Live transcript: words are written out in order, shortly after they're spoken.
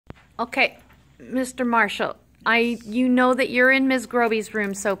Okay, Mr. Marshall, you know that you're in Ms. Groby's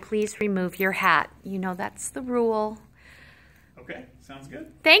room, so please remove your hat. You know that's the rule. Okay, sounds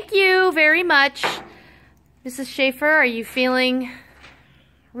good. Thank you very much. Mrs. Schaefer, are you feeling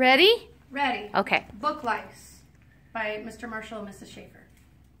ready? Ready. Okay. Book Lice by Mr. Marshall and Mrs. Schaefer.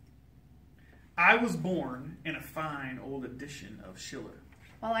 I was born in a fine old edition of Schiller.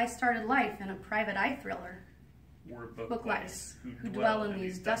 While I started life in a private eye thriller. Were Book lice who dwell in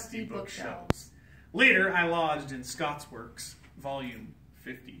these dusty bookshelves. Later, I lodged in Scott's Works, volume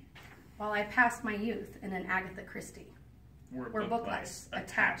 50. While I passed my youth in an Agatha Christie. Were book lice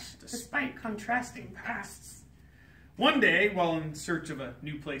attached despite contrasting pasts. One day, while in search of a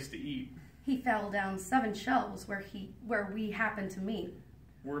new place to eat, he fell down 7 shelves where we happened to meet.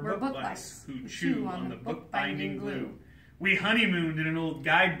 Were book lice who chew on the bookbinding glue. We honeymooned in an old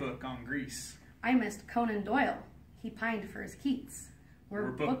guidebook on Greece. I missed Conan Doyle. He pined for his Keats.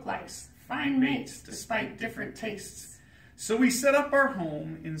 Were book lice fine mates despite different tastes. So we set up our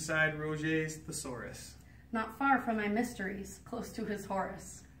home inside Roget's Thesaurus. Not far from my mysteries, close to his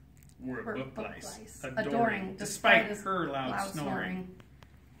Horace. Were book lice adoring despite her loud snoring.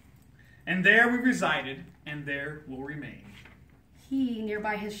 And there we resided, and there will remain. He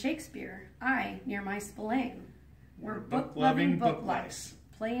nearby his Shakespeare, I near my Spillane. Were book-loving book lice.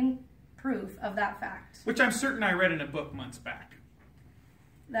 Plain proof of that fact. Which I'm certain I read in a book months back.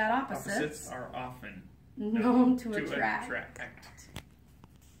 That opposites are often known to attract.